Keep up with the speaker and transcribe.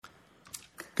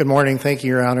Good morning. Thank you,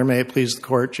 Your Honor. May it please the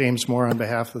Court, James Moore on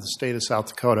behalf of the State of South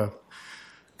Dakota.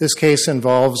 This case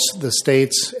involves the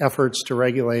state's efforts to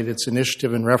regulate its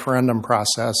initiative and referendum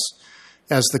process.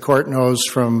 As the Court knows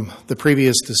from the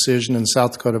previous decision in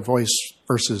South Dakota Voice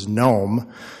versus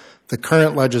Noem, the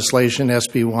current legislation,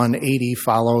 SB 180,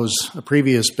 follows a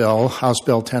previous bill, House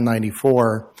Bill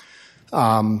 1094,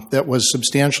 that was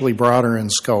substantially broader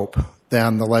in scope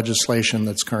than the legislation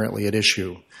that's currently at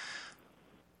issue.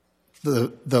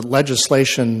 The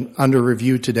legislation under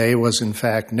review today was in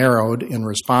fact narrowed in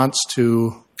response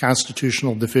to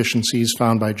constitutional deficiencies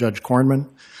found by Judge Kornman,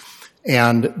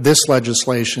 and this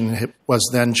legislation was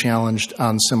then challenged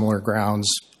on similar grounds,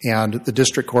 and the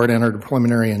district court entered a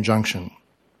preliminary injunction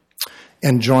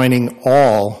enjoining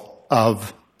all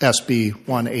of SB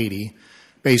 180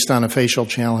 based on a facial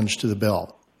challenge to the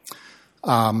bill.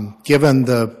 Given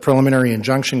the preliminary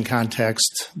injunction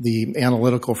context, the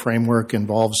analytical framework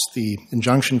involves the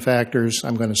injunction factors.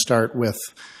 I'm going to start with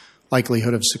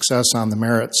likelihood of success on the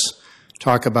merits,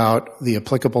 talk about the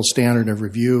applicable standard of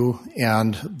review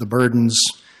and the burdens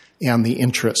and the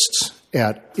interests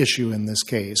at issue in this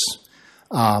case.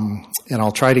 And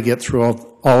I'll try to get through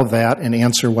all of that and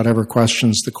answer whatever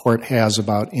questions the Court has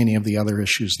about any of the other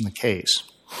issues in the case.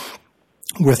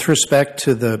 With respect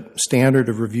to the standard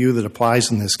of review that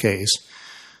applies in this case,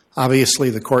 obviously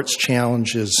the Court's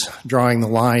challenge is drawing the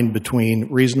line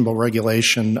between reasonable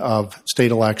regulation of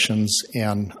state elections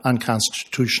and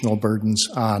unconstitutional burdens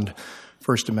on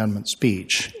First Amendment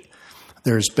speech.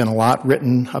 There's been a lot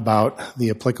written about the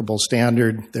applicable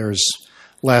standard. There's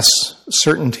less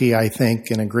certainty, I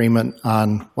think, in agreement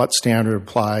on what standard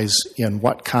applies in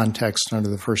what context under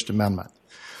the First Amendment.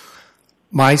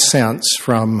 My sense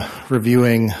from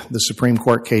reviewing the Supreme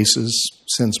Court cases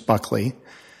since Buckley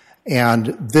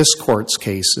and this Court's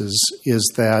cases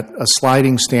is that a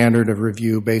sliding standard of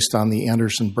review based on the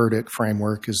Anderson-Burdick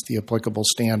framework is the applicable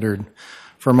standard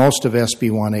for most of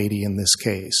SB 180 in this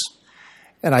case.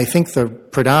 And I think the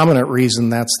predominant reason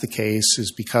that's the case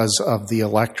is because of the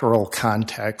electoral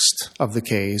context of the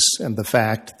case and the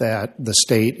fact that the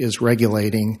state is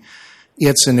regulating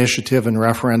its initiative and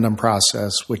referendum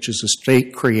process, which is a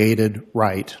state-created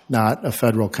right, not a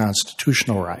federal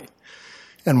constitutional right.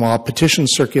 And while petition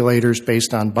circulators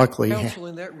based on Buckley... Counsel,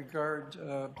 in that regard,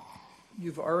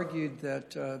 you've argued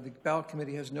that the ballot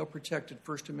committee has no protected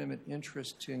First Amendment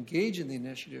interest to engage in the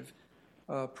initiative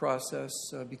process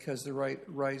because the right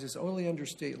rises only under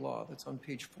state law. That's on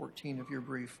page 14 of your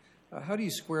brief. How do you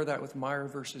square that with Meyer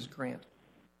versus Grant?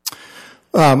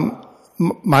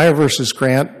 Meyer versus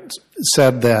Grant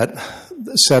said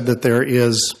that there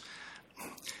is.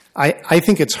 I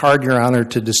think it's hard, Your Honor,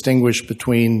 to distinguish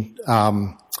between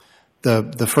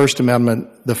the First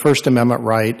Amendment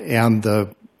right and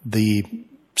the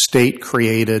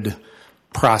state-created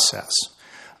process.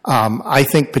 I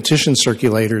think petition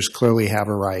circulators clearly have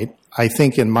a right. I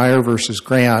think in Meyer versus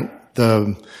Grant, there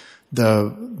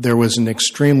was an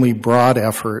extremely broad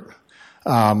effort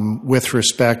with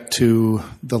respect to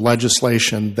the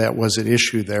legislation that was at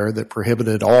issue there that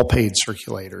prohibited all paid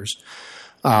circulators,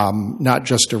 not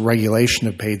just a regulation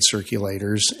of paid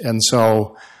circulators. And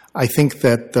so I think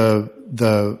that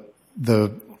the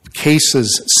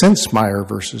cases since Meyer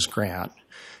versus Grant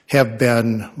have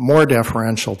been more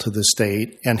deferential to the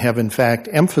state and have in fact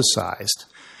emphasized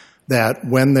that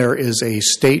when there is a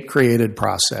state-created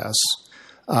process,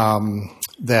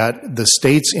 that the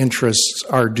state's interests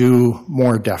are due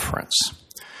more deference.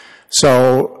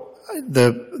 So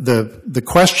the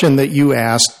question that you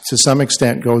asked to some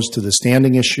extent goes to the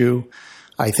standing issue.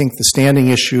 I think the standing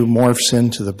issue morphs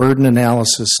into the burden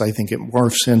analysis. I think it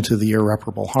morphs into the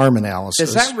irreparable harm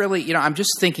analysis. Does that really, I'm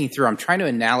just thinking through, I'm trying to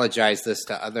analogize this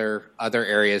to other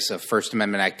areas of First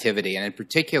Amendment activity, and in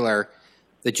particular,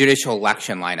 the judicial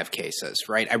election line of cases,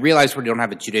 right? I realize we don't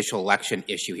have a judicial election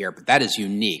issue here, but that is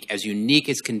unique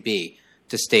as can be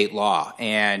to state law.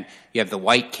 And you have the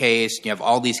White case, you have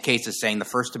all these cases saying the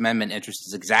First Amendment interest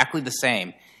is exactly the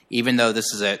same, even though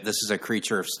this is a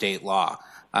creature of state law.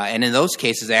 And in those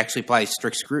cases, they actually apply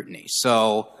strict scrutiny.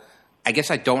 So I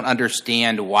guess I don't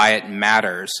understand why it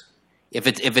matters. If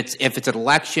it's an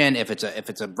election, if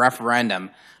it's a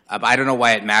referendum, I don't know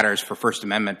why it matters for First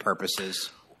Amendment purposes.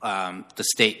 Why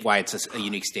it's a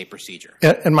unique state procedure.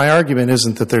 And my argument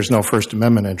isn't that there's no First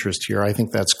Amendment interest here. I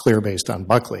think that's clear based on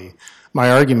Buckley. My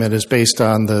argument is based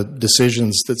on the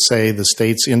decisions that say the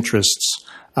state's interests.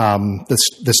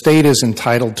 The state is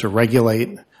entitled to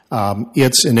regulate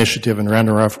its initiative and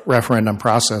referendum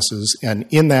processes, and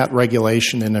in that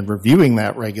regulation and in reviewing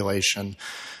that regulation,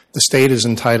 the state is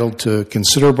entitled to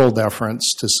considerable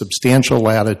deference, to substantial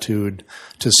latitude,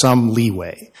 to some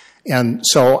leeway. And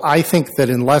so I think that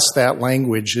unless that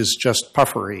language is just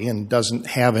puffery and doesn't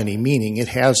have any meaning, it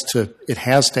has to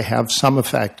have some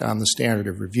effect on the standard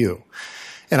of review.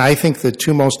 And I think the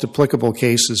two most applicable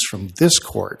cases from this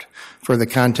court for the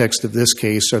context of this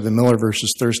case are the Miller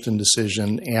versus Thurston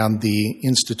decision and the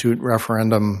Institute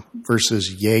referendum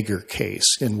versus Yeager case,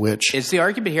 in which... Is the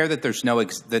argument here that there's no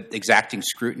that exacting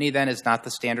scrutiny then is not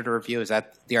the standard of review? Is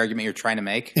that the argument you're trying to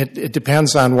make? It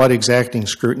depends on what exacting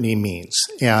scrutiny means.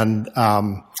 And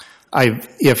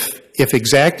if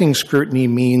exacting scrutiny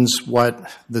means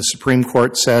what the Supreme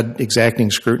Court said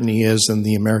exacting scrutiny is in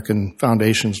the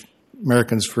Americans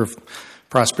for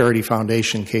Prosperity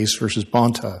Foundation case versus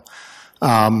Bonta,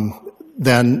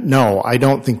 then no, I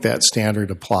don't think that standard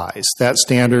applies. That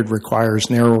standard requires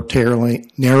narrow tailoring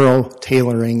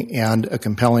and a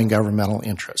compelling governmental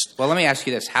interest. Well, let me ask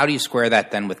you this. How do you square that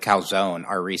then with Calzone,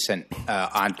 our recent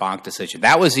en banc decision?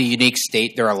 That was a unique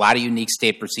state. There are a lot of unique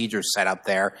state procedures set up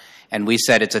there, and we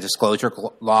said it's a disclosure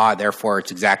law, therefore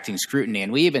it's exacting scrutiny.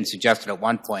 And we even suggested at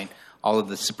one point, although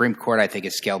the Supreme Court, I think,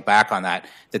 has scaled back on that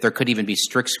there could even be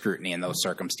strict scrutiny in those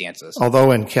circumstances.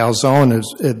 Although in Calzone,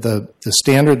 the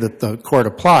standard that the court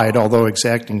applied, although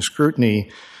exacting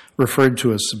scrutiny referred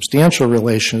to a substantial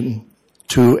relation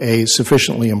to a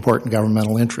sufficiently important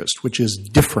governmental interest, which is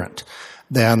different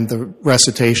than the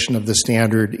recitation of the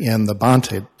standard in the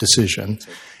Bonta decision.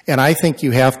 And I think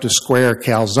you have to square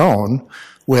Calzone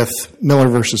with Miller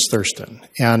versus Thurston.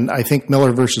 And I think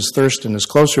Miller versus Thurston is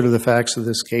closer to the facts of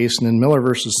this case. And in Miller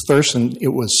versus Thurston, it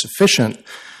was sufficient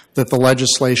that the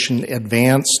legislation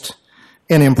advanced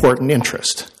an important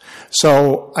interest.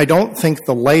 So I don't think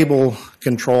the label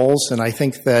controls, and I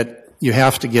think that you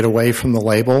have to get away from the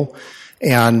label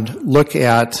and look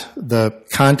at the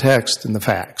context and the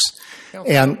facts.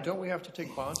 Counsel, don't we have to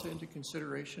take Bonta into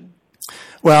consideration?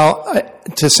 Well,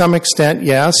 to some extent,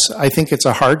 yes. I think it's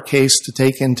a hard case to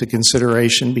take into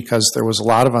consideration because there was a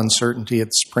lot of uncertainty at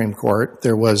the Supreme Court.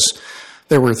 There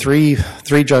were three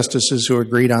justices who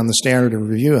agreed on the standard of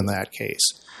review in that case.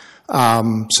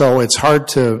 So it's hard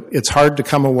to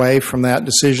come away from that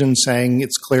decision saying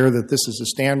it's clear that this is a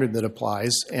standard that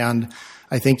applies. And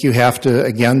I think you have to,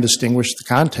 again, distinguish the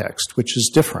context, which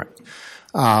is different.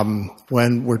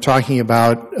 When we're talking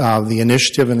about the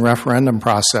initiative and referendum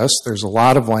process, there's a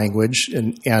lot of language,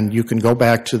 and you can go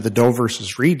back to the Doe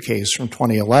versus Reed case from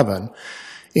 2011,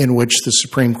 in which the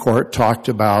Supreme Court talked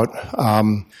about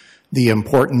the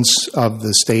importance of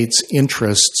the state's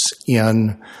interests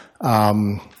in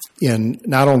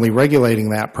not only regulating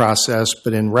that process,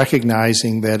 but in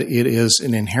recognizing that it is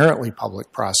an inherently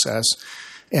public process,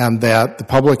 and that the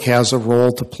public has a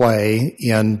role to play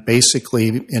in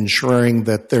basically ensuring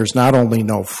that there's not only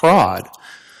no fraud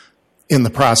in the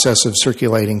process of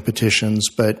circulating petitions,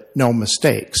 but no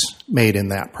mistakes made in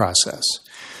that process.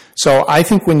 So I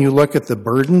think when you look at the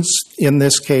burdens in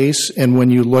this case and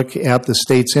when you look at the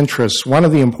state's interests, one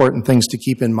of the important things to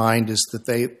keep in mind is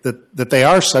that they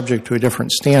are subject to a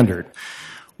different standard.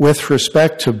 With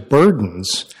respect to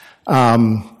burdens,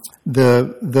 the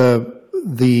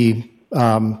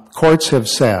courts have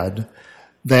said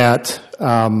that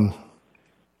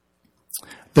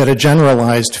a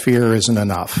generalized fear isn't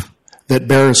enough, that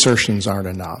bare assertions aren't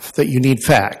enough, that you need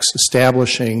facts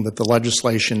establishing that the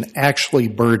legislation actually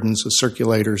burdens a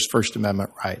circulator's First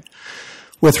Amendment right.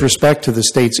 With respect to the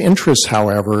state's interests,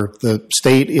 however, the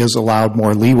state is allowed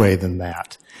more leeway than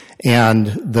that. And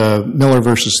the Miller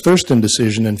versus Thurston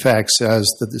decision, in fact, says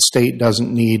that the state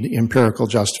doesn't need empirical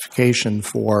justification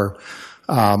for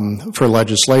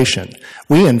legislation.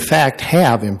 We, in fact,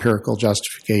 have empirical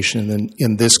justification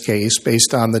in this case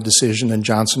based on the decision in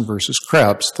Johnson versus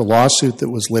Krebs, the lawsuit that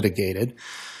was litigated,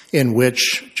 in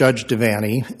which Judge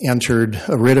Devaney entered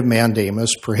a writ of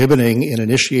mandamus prohibiting an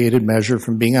initiated measure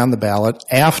from being on the ballot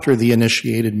after the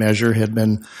initiated measure had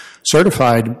been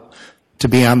certified to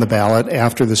be on the ballot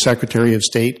after the Secretary of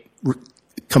State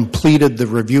completed the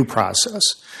review process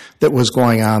that was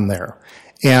going on there.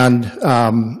 And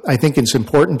I think it's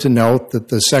important to note that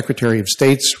the Secretary of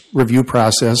State's review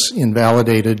process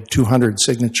invalidated 200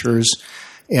 signatures,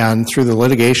 and through the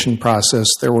litigation process,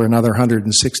 there were another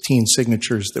 116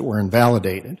 signatures that were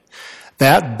invalidated.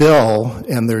 That bill,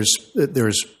 and there's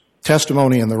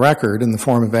testimony in the record in the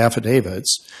form of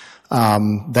affidavits,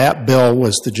 that bill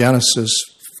was the genesis,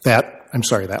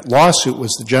 that lawsuit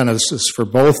was the genesis for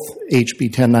both HB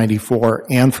 1094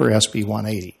 and for SB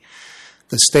 180.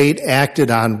 The state acted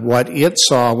on what it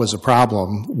saw was a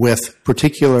problem with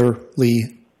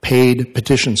particularly paid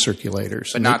petition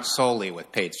circulators. But not solely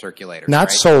with paid circulators, Not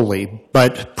right? solely,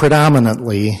 but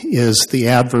predominantly is the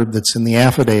adverb that's in the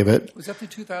affidavit. Was that the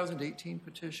 2018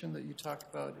 petition that you talked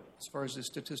about as far as the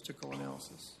statistical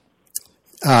analysis?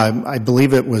 I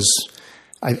believe it was,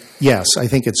 yes, I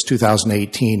think it's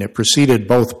 2018. It preceded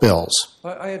both bills.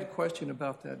 I had a question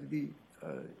about that.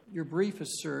 Your brief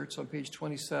asserts on page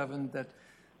 27 that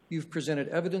you've presented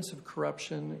evidence of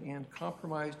corruption and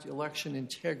compromised election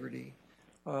integrity,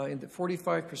 and that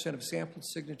 45% of sampled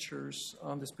signatures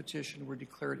on this petition were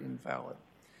declared invalid.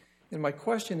 And my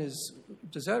question is,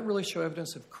 does that really show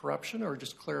evidence of corruption or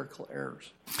just clerical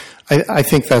errors? I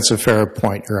think that's a fair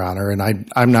point, Your Honor, and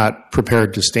I'm not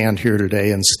prepared to stand here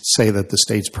today and say that the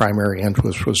state's primary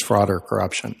interest was fraud or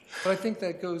corruption. But I think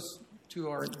that goes to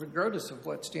our, regardless of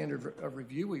what standard of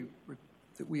review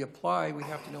that we apply, we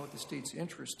have to know what the state's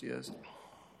interest is.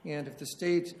 And if the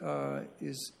state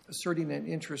is asserting an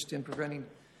interest in preventing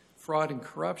fraud and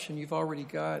corruption, you've already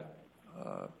got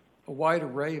a wide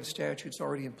array of statutes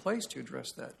already in place to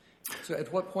address that. So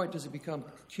at what point does it become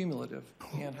cumulative,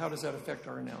 and how does that affect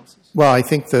our analysis? Well, I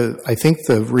think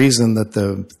the reason that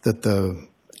the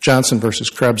Johnson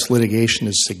versus Krebs litigation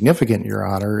is significant, Your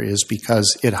Honor, is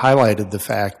because it highlighted the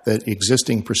fact that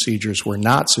existing procedures were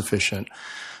not sufficient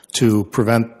to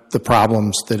prevent the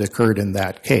problems that occurred in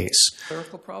that case.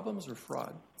 Clerical problems or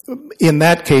fraud? In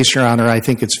that case, Your Honor, I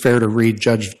think it's fair to read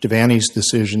Judge Devaney's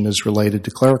decision as related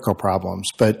to clerical problems.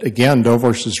 But again, Doe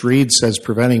versus Reed says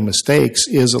preventing mistakes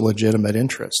is a legitimate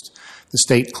interest. The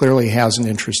state clearly has an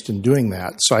interest in doing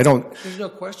that. So I don't... There's no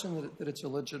question that it's a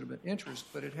legitimate interest,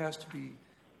 but it has to be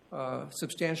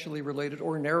substantially related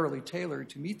or narrowly tailored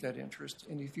to meet that interest.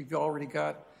 And if you've already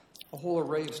got a whole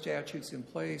array of statutes in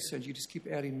place and you just keep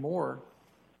adding more,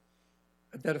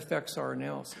 that affects our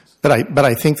analysis. But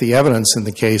I think the evidence in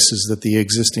the case is that the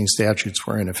existing statutes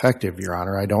were ineffective, Your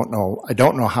Honor. I don't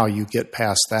know how you get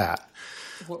past that.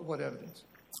 What evidence?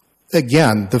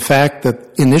 Again, the fact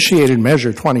that initiated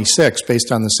Measure 26,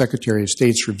 based on the Secretary of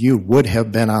State's review, would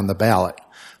have been on the ballot.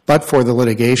 But for the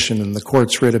litigation and the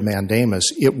court's writ of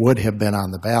mandamus, it would have been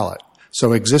on the ballot.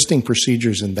 So existing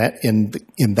procedures in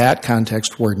that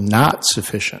context were not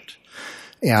sufficient.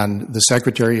 And the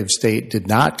Secretary of State did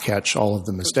not catch all of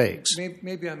the mistakes.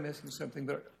 Maybe I'm missing something,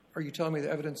 but are you telling me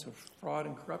the evidence of fraud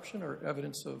and corruption or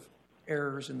evidence of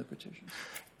errors in the petition?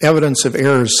 Evidence of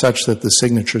errors such that the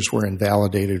signatures were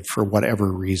invalidated for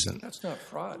whatever reason. That's not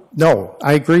fraud. No,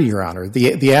 I agree, Your Honor.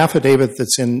 The affidavit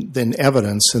that's in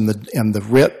evidence and the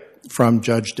writ from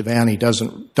Judge Devaney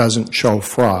doesn't show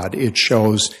fraud. It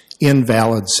shows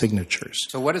invalid signatures.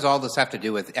 So what does all this have to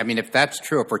do with, I mean, if that's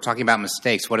true, if we're talking about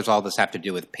mistakes, what does all this have to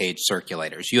do with paid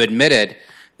circulators? You admitted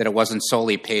that it wasn't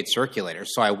solely paid circulators.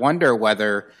 So I wonder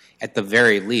whether, at the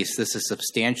very least, this is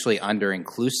substantially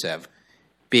under-inclusive,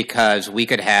 because we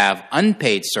could have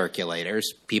unpaid circulators,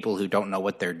 people who don't know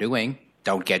what they're doing,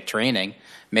 don't get training,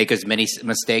 make as many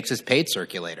mistakes as paid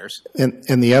circulators.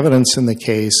 And the evidence in the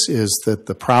case is that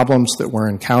the problems that were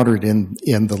encountered in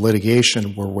the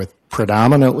litigation were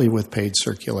predominantly with paid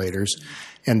circulators.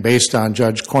 And based on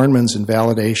Judge Kornman's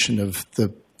invalidation of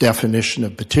the definition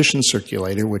of petition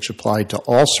circulator, which applied to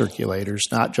all circulators,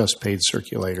 not just paid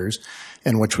circulators,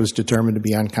 and which was determined to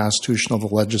be unconstitutional, the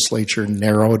legislature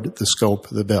narrowed the scope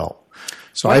of the bill.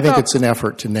 So I think it's an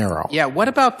effort to narrow. Yeah. What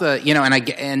about the, you know, and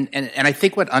I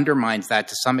think what undermines that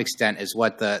to some extent is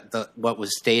what what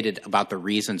was stated about the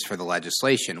reasons for the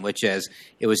legislation, which is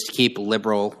it was to keep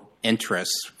liberal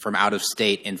interests from out of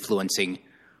state influencing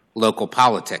local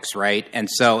politics, right? And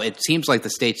so it seems like the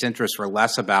state's interests were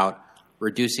less about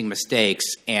reducing mistakes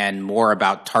and more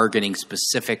about targeting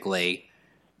specifically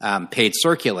paid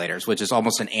circulators, which is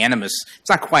almost an animus.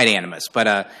 It's not quite animus, but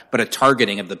a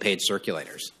targeting of the paid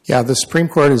circulators. Yeah, the Supreme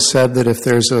Court has said that if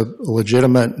there's a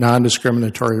legitimate,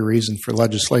 non-discriminatory reason for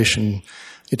legislation,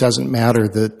 it doesn't matter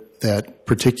that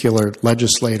particular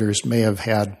legislators may have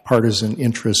had partisan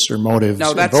interests or motives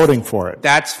in voting for it.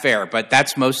 That's fair, but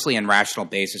that's mostly in rational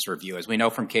basis review. As we know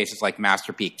from cases like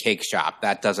Masterpiece Cake Shop,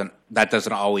 that doesn't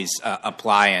always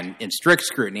apply in strict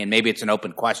scrutiny, and maybe it's an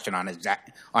open question on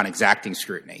exacting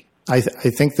scrutiny. I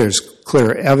think there's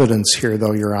clear evidence here,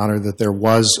 though, Your Honor, that there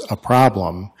was a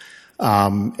problem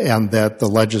and that the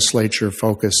legislature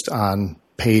focused on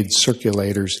paid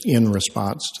circulators in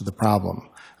response to the problem.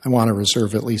 I want to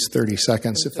reserve at least 30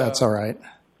 seconds, if that's all right.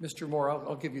 Mr. Moore,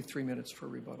 I'll give you 3 minutes for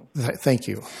rebuttal. Thank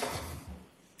you.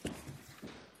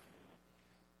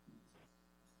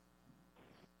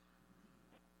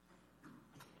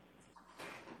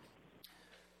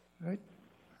 All right.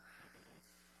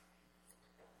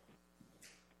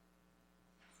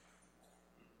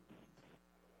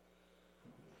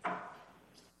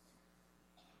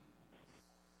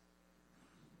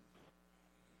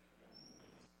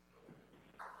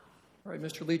 All right,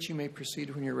 Mr. Leach, you may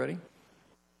proceed when you're ready.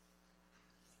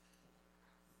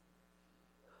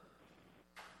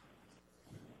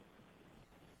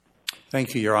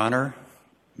 Thank you, Your Honor.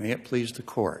 May it please the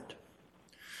Court.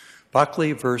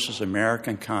 Buckley versus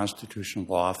American Constitutional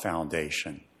Law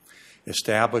Foundation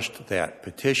established that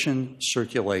petition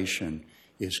circulation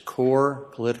is core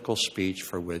political speech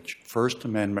for which First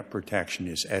Amendment protection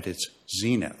is at its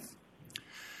zenith.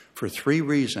 For 3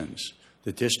 reasons,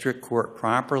 the District Court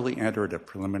properly entered a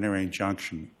preliminary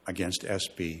injunction against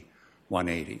SB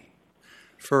 180.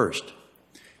 First,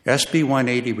 SB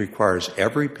 180 requires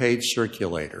every paid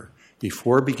circulator,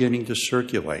 before beginning to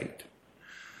circulate,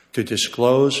 to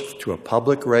disclose to a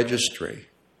public registry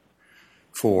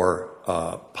for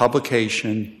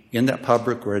publication in that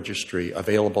public registry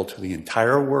available to the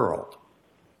entire world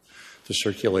the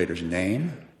circulator's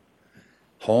name,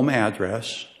 home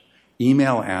address,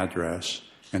 email address,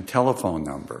 and telephone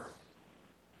number,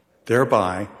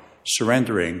 thereby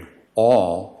surrendering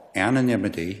all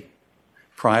anonymity,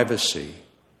 privacy,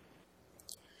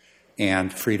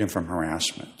 and freedom from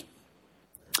harassment.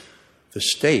 The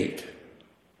state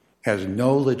has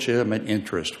no legitimate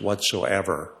interest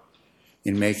whatsoever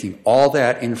in making all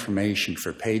that information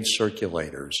for paid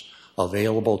circulators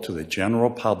available to the general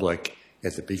public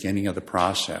at the beginning of the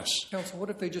process. Counsel, what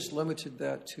if they just limited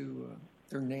that to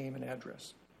their name and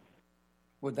address?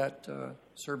 Would that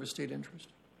serve a state interest?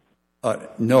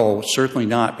 No, certainly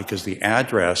not, because the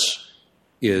address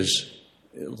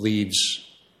would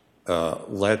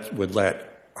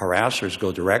let harassers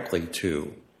go directly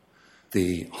to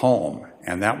the home,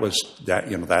 and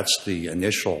that's the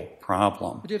initial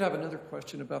problem. I did have another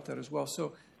question about that as well.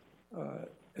 So,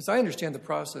 as I understand the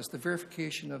process, the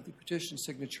verification of the petition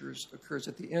signatures occurs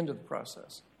at the end of the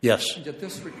process. Yes. And yet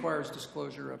this requires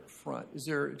disclosure up front.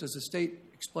 Does the state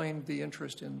explain the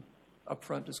interest in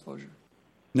upfront disclosure?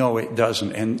 No, it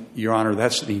doesn't. And, Your Honor,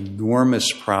 that's an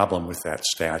enormous problem with this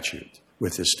statute.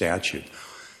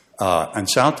 In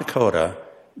South Dakota,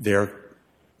 their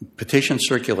petition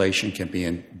circulation can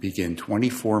begin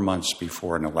 24 months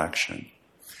before an election.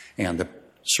 And the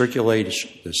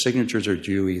signatures are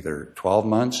due either 12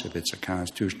 months, if it's a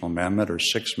constitutional amendment, or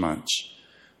 6 months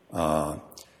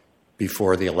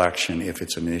before the election, if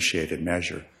it's an initiated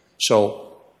measure. So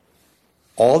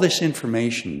all this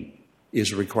information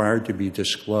is required to be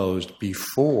disclosed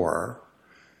before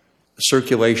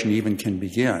circulation even can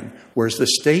begin, whereas the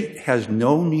state has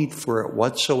no need for it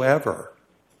whatsoever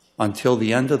until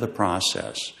the end of the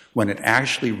process, when it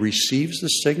actually receives the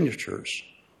signatures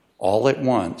all at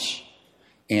once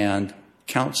and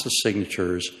counts the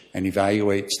signatures and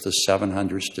evaluates the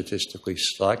 700 statistically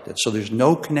selected. So there's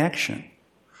no connection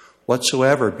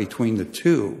whatsoever between the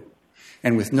two.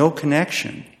 And with no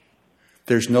connection,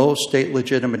 there's no state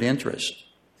legitimate interest.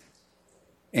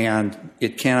 And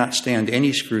it cannot stand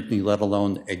any scrutiny, let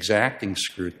alone exacting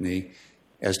scrutiny,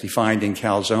 as defined in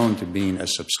Calzone to being a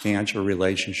substantial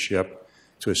relationship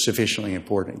to a sufficiently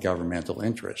important governmental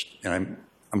interest. And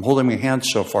I'm holding my hands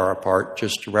so far apart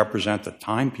just to represent the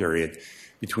time period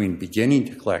between beginning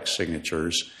to collect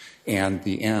signatures and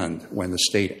the end, when the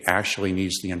state actually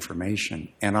needs the information.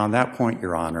 And on that point,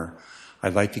 Your Honor,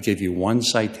 I'd like to give you one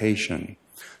citation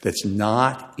that's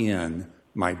not in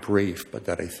my brief, but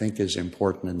that I think is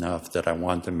important enough that I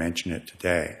want to mention it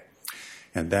today.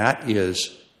 And that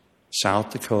is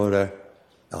South Dakota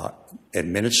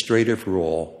Administrative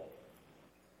Rule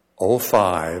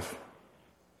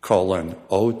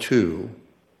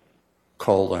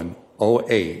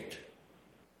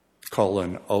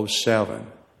 05:02:08:07,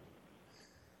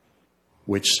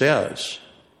 which says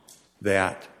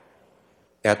that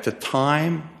at the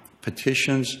time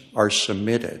petitions are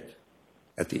submitted,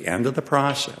 at the end of the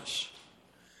process,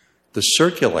 the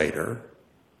circulator,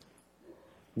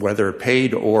 whether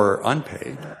paid or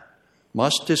unpaid,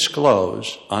 must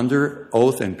disclose under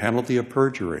oath and penalty of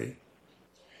perjury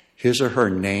his or her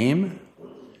name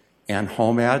and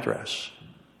home address.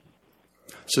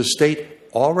 So the state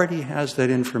already has that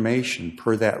information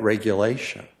per that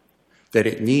regulation that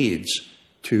it needs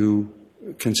to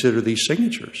consider these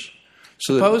signatures.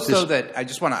 So suppose, though, that I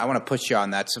want to push you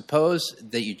on that. Suppose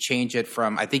that you change it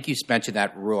from, I think you mentioned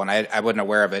that rule, and I wasn't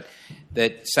aware of it,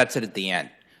 that sets it at the end.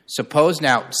 Suppose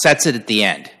now sets it at the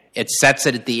end. It sets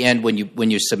it at the end when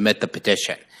you submit the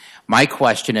petition. My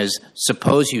question is,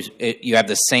 suppose you have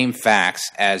the same facts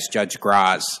as Judge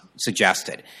Graz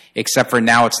suggested, except for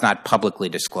now it's not publicly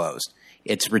disclosed.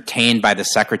 It's retained by the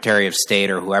Secretary of State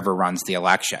or whoever runs the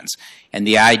elections. And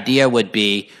the idea would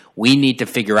be, we need to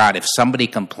figure out if somebody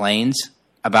complains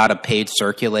about a paid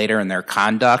circulator and their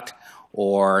conduct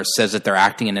or says that they're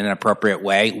acting in an inappropriate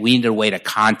way, we need a way to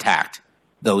contact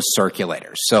those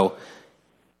circulators. So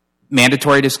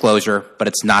mandatory disclosure, but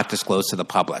it's not disclosed to the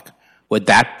public. Would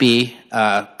that be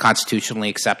constitutionally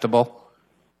acceptable?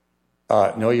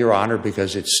 No, Your Honor,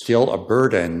 because it's still a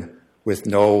burden with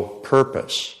no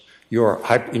purpose. In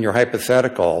your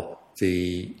hypothetical,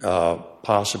 the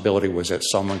possibility was that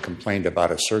someone complained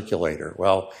about a circulator.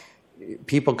 Well,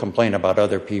 people complain about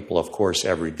other people, of course,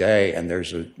 every day, and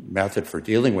there's a method for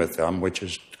dealing with them, which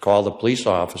is to call the police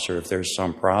officer if there's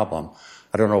some problem.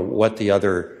 I don't know what the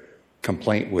other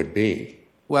complaint would be.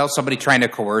 Well, somebody trying to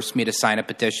coerce me to sign a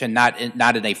petition, not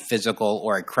in a physical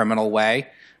or a criminal way,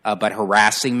 but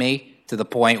harassing me to the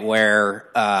point where,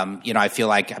 I feel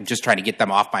like I'm just trying to get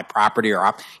them off my property or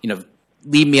off,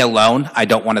 leave me alone. I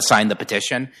don't want to sign the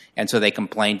petition. And so they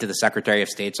complain to the Secretary of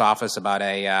State's office about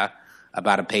a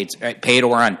paid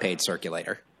or unpaid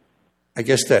circulator. I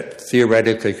guess that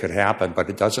theoretically could happen, but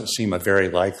it doesn't seem a very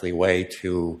likely way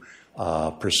to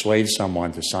persuade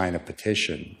someone to sign a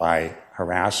petition by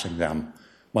harassing them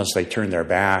once they turn their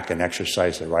back and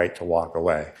exercise the right to walk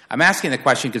away. I'm asking the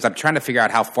question because I'm trying to figure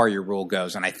out how far your rule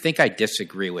goes, and I think I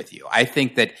disagree with you. I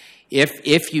think that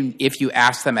if you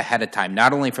ask them ahead of time,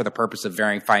 not only for the purpose of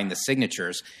verifying the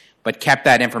signatures, but kept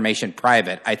that information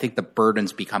private, I think the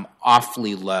burdens become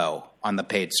awfully low on the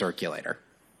paid circulator.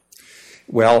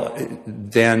 Well,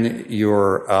 then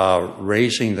you're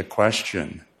raising the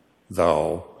question,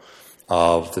 though,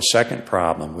 of the second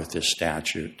problem with this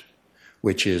statute,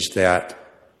 which is that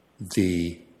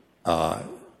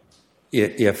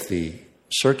if the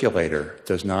circulator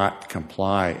does not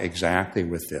comply exactly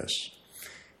with this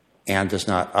and does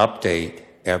not update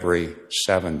every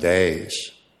 7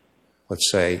 days, let's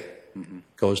say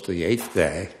goes to the 8th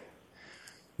day,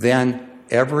 then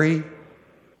every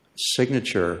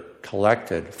signature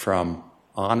collected from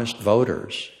honest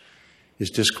voters is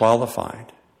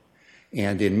disqualified.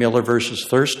 And in Miller versus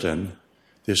Thurston,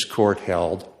 this court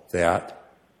held that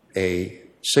a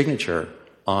signature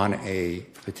on a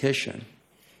petition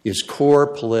is core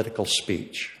political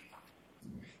speech.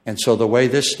 And so the way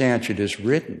this statute is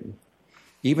written,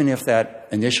 even if that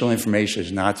initial information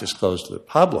is not disclosed to the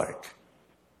public,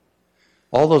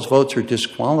 all those votes are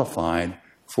disqualified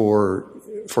for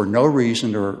no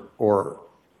reason or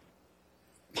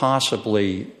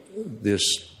possibly this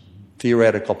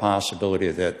theoretical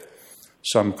possibility that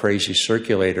some crazy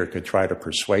circulator could try to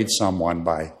persuade someone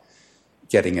by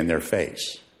getting in their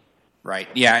face. Right.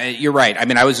 Yeah, you're right. I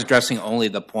mean, I was addressing only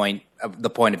the point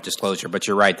of disclosure, but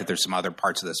you're right that there's some other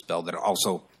parts of this bill that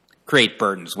also create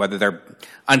burdens. Whether they're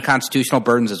unconstitutional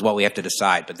burdens is what we have to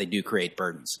decide, but they do create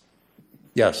burdens.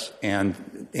 Yes, and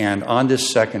on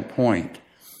this second point,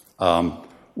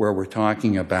 where we're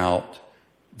talking about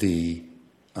the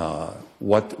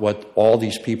what all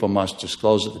these people must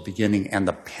disclose at the beginning and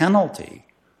the penalty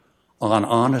on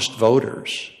honest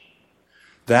voters,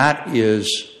 that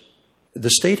is,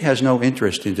 the state has no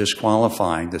interest in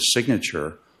disqualifying the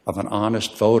signature of an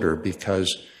honest voter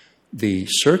because the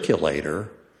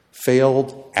circulator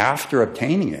failed after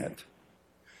obtaining it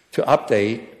to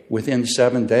update within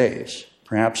 7 days,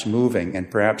 perhaps moving and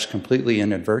perhaps completely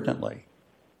inadvertently.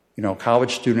 A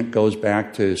college student goes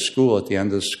back to school at the end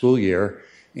of the school year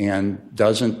and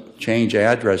doesn't change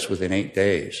address within 8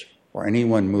 days, or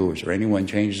anyone moves, or anyone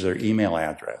changes their email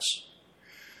address.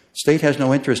 The state has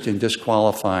no interest in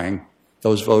disqualifying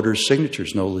those voters'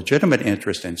 signatures, no legitimate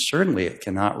interest, and certainly it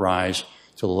cannot rise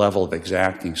to the level of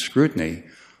exacting scrutiny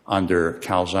under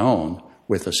Calzone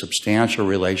with a substantial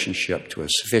relationship to a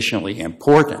sufficiently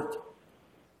important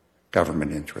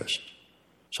government interest.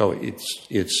 So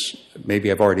it's maybe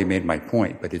I've already made my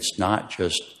point, but it's not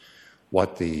just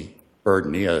what the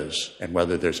burden is and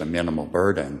whether there's a minimal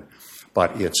burden,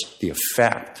 but it's the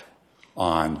effect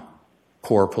on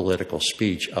core political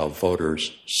speech of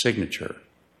voters' signature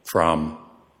from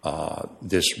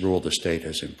this rule the state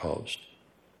has imposed.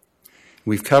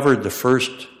 We've covered the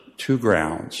first two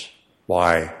grounds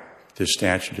why this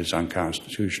statute is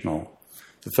unconstitutional.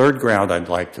 The third ground I'd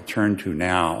like to turn to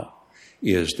now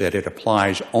is that it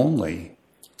applies only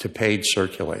to paid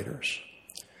circulators.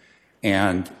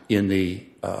 And in the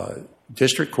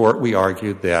district court, we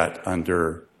argued that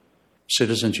under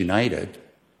Citizens United,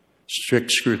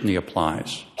 strict scrutiny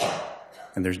applies.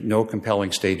 And there's no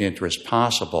compelling state interest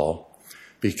possible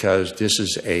because this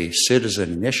is a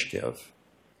citizen initiative.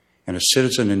 And a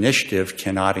citizen initiative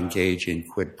cannot engage in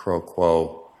quid pro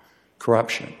quo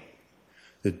corruption.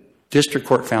 The district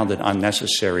court found it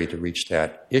unnecessary to reach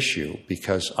that issue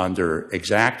because under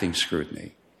exacting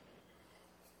scrutiny,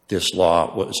 this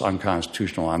law was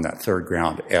unconstitutional on that third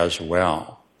ground as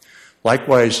well.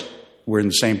 Likewise, we're in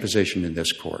the same position in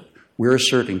this court. We're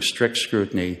asserting strict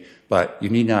scrutiny, but you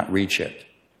need not reach it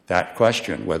that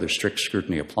question, whether strict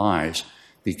scrutiny applies,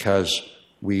 because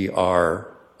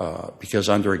because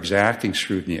under exacting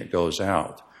scrutiny it goes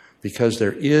out, because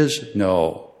there is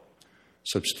no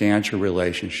substantial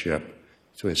relationship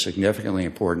to a significantly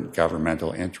important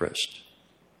governmental interest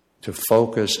to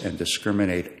focus and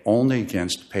discriminate only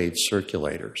against paid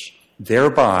circulators,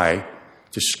 thereby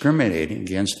discriminating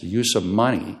against the use of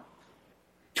money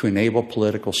to enable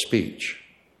political speech,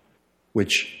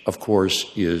 which, of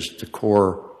course, is the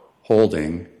core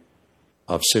holding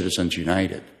of Citizens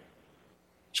United.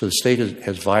 So the state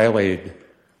has violated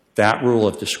that rule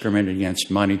of discriminating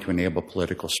against money to enable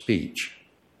political speech.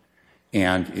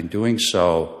 And in doing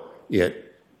so,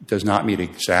 it does not meet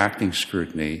exacting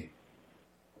scrutiny.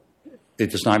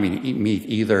 It does not meet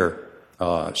either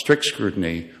strict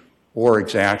scrutiny or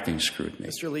exacting scrutiny.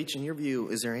 Mr. Leach, in your view,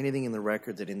 is there anything in the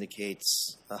record that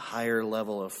indicates a higher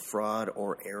level of fraud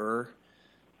or error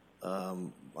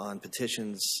on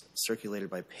petitions circulated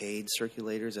by paid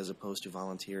circulators as opposed to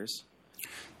volunteers?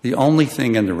 The only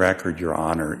thing in the record, Your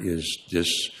Honor, is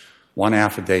this one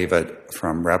affidavit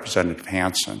from Representative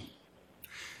Hansen.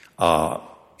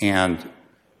 And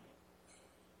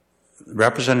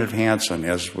Representative Hansen,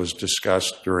 as was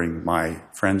discussed during my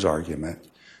friend's argument,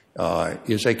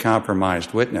 is a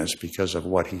compromised witness because of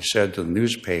what he said to the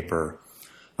newspaper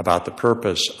about the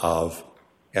purpose of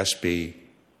HB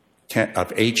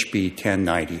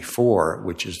 1094,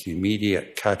 which is the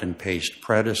immediate cut and paste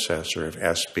predecessor of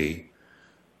SB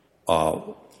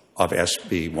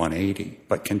 180.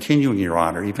 But continuing, Your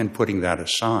Honor, even putting that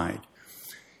aside,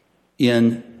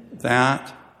 in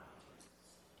that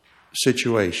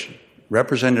situation,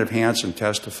 Representative Hansen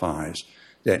testifies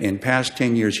that in past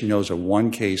 10 years he knows of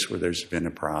one case where there's been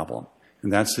a problem,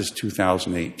 and that's this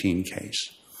 2018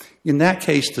 case. In that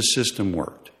case, the system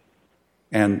worked,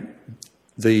 and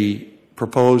the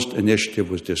proposed initiative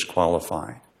was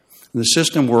disqualified. And the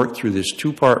system worked through this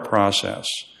two-part process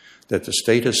that the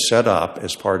state has set up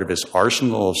as part of its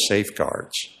arsenal of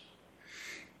safeguards.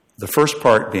 The first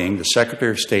part being the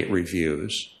Secretary of State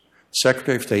reviews. The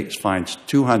Secretary of State finds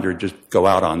 200 just go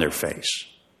out on their face.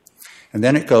 And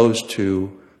then it goes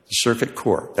to the circuit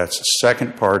court. That's the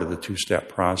second part of the two-step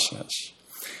process.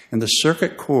 And the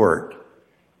circuit court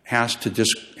has to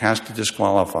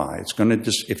disqualify.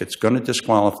 If it's going to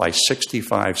disqualify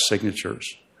 65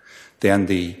 signatures, then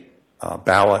the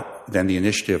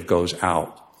initiative goes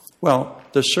out. Well,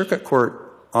 the circuit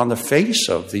court, on the face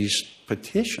of these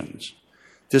petitions,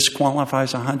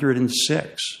 disqualifies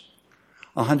 106.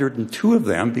 102 of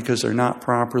them because they're not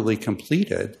properly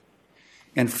completed,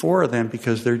 and 4 of them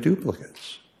because they're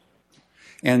duplicates.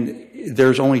 And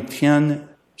there's only 10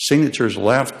 signatures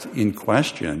left in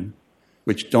question,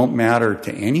 which don't matter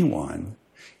to anyone,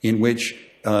 in which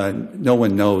no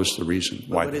one knows the reason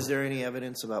why. But is there any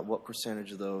evidence about what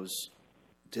percentage of those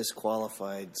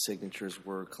disqualified signatures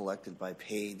were collected by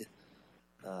paid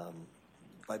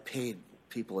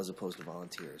people as opposed to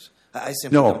volunteers? I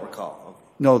simply don't recall.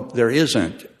 No, there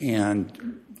isn't.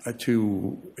 And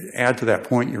to add to that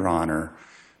point, Your Honor,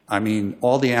 I mean,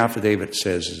 all the affidavit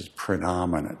says is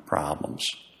predominant problems.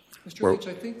 Mr. Leach,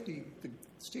 I think the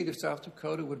state of South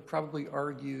Dakota would probably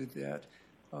argue that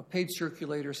paid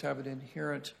circulators have an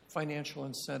inherent financial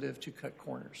incentive to cut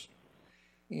corners.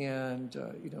 And,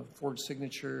 forge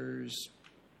signatures,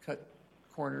 cut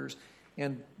corners.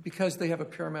 And because they have a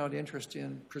paramount interest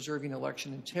in preserving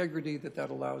election integrity,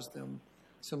 that allows them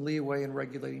some leeway in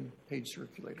regulating paid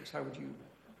circulators. How would you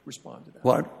respond to that?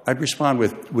 Well, I'd respond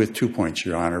with 2 points,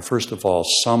 Your Honor. First of all,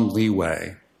 some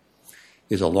leeway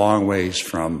is a long ways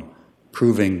from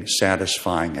proving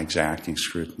satisfying exacting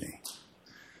scrutiny.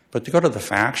 But to go to the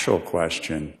factual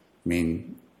question, I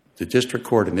mean, the district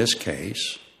court in this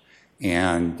case,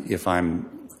 and if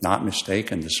I'm not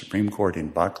mistaken, the Supreme Court in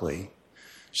Buckley,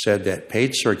 said that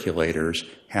paid circulators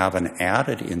have an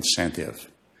added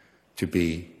incentive to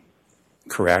be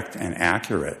correct and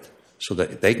accurate so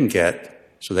that they can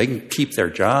keep their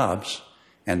jobs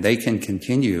and they can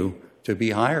continue to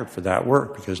be hired for that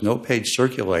work, because no paid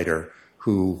circulator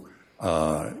who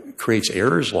creates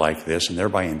errors like this and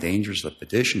thereby endangers the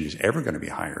petition is ever going to be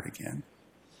hired again.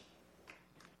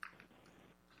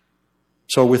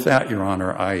 So with that, Your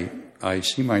Honor, I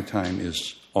see my time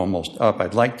is almost up.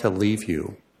 I'd like to leave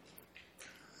you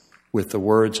with the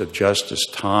words of Justice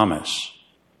Thomas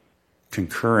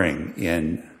concurring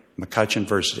in McCutcheon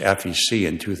versus FEC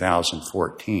in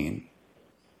 2014,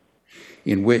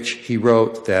 in which he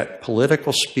wrote that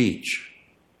political speech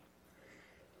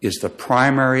is the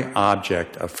primary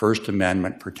object of First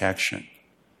Amendment protection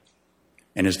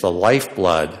and is the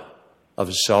lifeblood of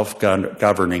a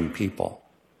self-governing people.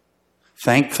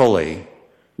 Thankfully,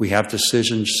 We have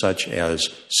decisions such as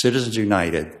Citizens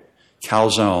United,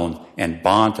 Calzone, and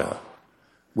Bonta,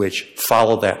 which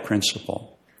follow that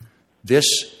principle.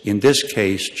 In this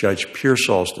case, Judge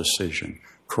Pearsall's decision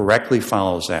correctly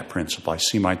follows that principle. I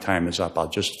see my time is up. I'll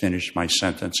just finish my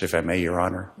sentence, if I may, Your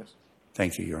Honor. Yes.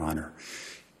 Thank you, Your Honor.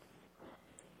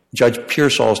 Judge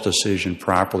Pearsall's decision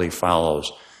properly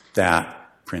follows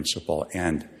that principle,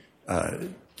 and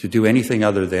to do anything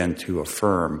other than to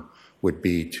affirm would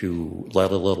be to let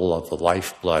a little of the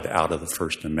lifeblood out of the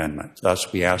First Amendment.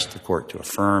 Thus, we ask the Court to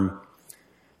affirm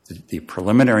the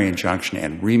preliminary injunction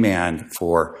and remand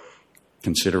for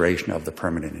consideration of the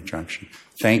permanent injunction.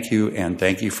 Thank you, and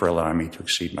thank you for allowing me to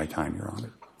exceed my time, Your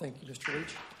Honor. Thank you, Mr.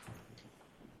 Leach.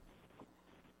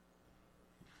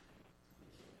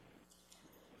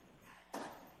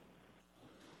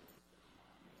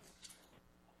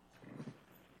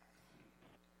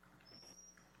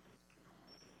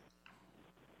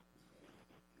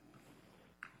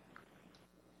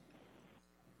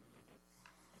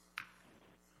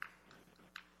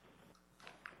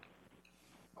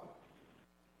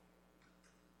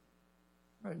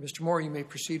 All right, Mr. Moore, you may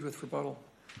proceed with rebuttal.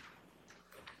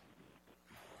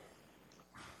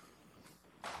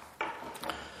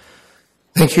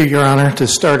 Thank you, Your Honor. To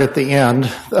start at the end,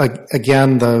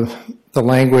 again, the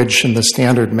language and the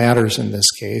standard matters in this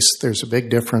case. There's a big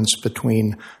difference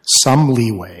between some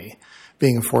leeway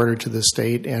being afforded to the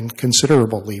state and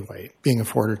considerable leeway being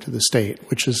afforded to the state,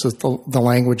 which is the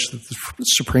language that the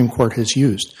Supreme Court has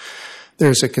used.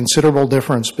 There's a considerable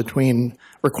difference between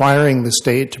requiring the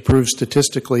state to prove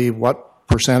statistically what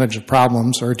percentage of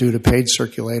problems are due to paid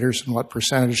circulators and what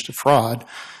percentage to fraud,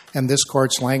 and this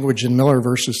Court's language in Miller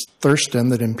v. Thurston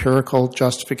that empirical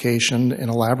justification and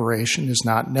elaboration is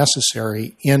not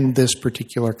necessary in this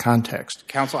particular context.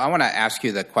 Counsel, I want to ask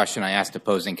you the question I asked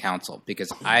opposing counsel,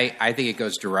 because I think it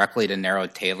goes directly to narrow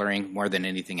tailoring more than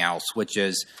anything else, which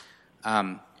is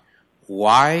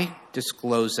why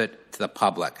disclose it to the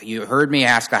public? You heard me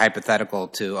ask a hypothetical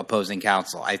to opposing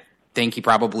counsel. I think he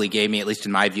probably gave me, at least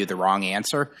in my view, the wrong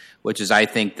answer, which is I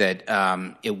think that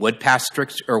it would pass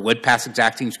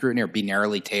exacting scrutiny or be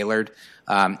narrowly tailored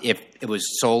if it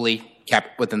was solely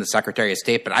kept within the Secretary of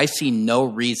State. But I see no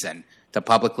reason to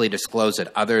publicly disclose it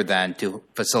other than to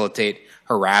facilitate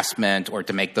harassment or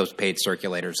to make those paid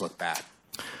circulators look bad.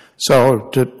 So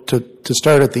to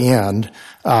start at the end,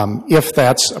 if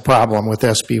that's a problem with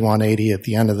SB 180 at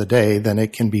the end of the day, then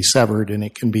it can be severed and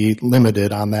it can be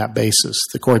limited on that basis,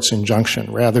 the Court's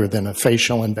injunction, rather than a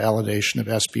facial invalidation of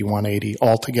SB 180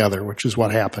 altogether, which is what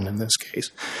happened in this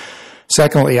case.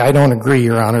 Secondly, I don't agree,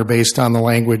 Your Honor, based on the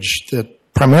language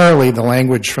that primarily the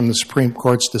language from the Supreme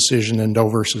Court's decision in Doe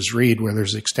v. Reed, where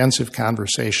there's extensive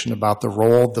conversation about the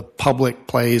role the public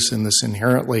plays in this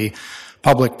inherently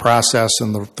public process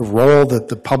and the role that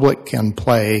the public can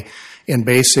play in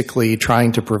basically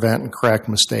trying to prevent and correct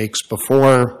mistakes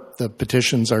before the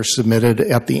petitions are submitted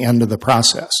at the end of the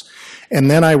process.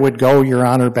 And then I would go, Your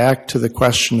Honor, back to the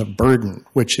question of burden,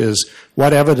 which is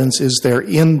what evidence is there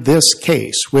in this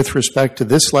case with respect to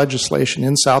this legislation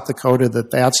in South Dakota that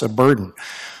that's a burden?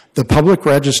 The public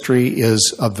registry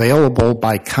is available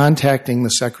by contacting the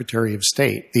Secretary of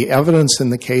State. The evidence in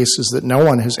the case is that no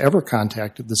one has ever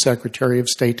contacted the Secretary of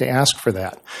State to ask for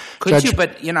that. Could you,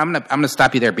 but I'm going to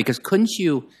stop you there, because couldn't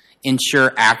you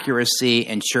ensure accuracy,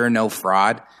 ensure no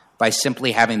fraud by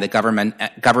simply having the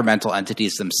governmental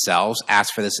entities themselves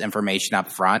ask for this information up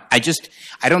front? I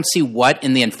don't see what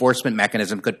in the enforcement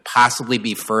mechanism could possibly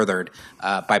be furthered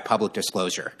by public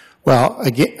disclosure. Well,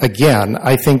 again,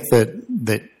 I think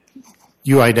that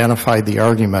you identified the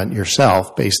argument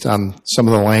yourself based on some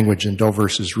of the language in Doe v.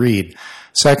 Reed.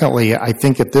 Secondly, I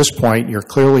think at this point you're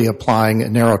clearly applying a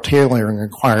narrow tailoring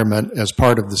requirement as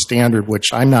part of the standard,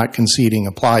 which I'm not conceding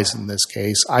applies in this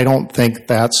case. I don't think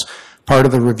that's part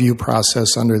of the review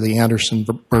process under the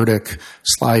Anderson-Burdick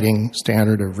sliding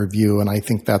standard of review, and I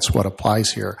think that's what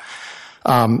applies here.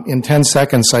 In 10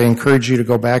 seconds, I encourage you to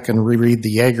go back and reread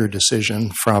the Yeager decision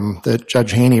that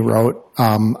Judge Haney wrote.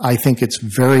 I think it's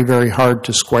very, very hard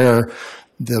to square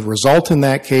the result in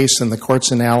that case and the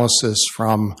Court's analysis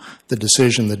from the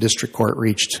decision the district court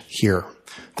reached here.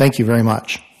 Thank you very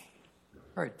much.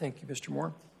 All right. Thank you, Mr.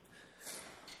 Moore.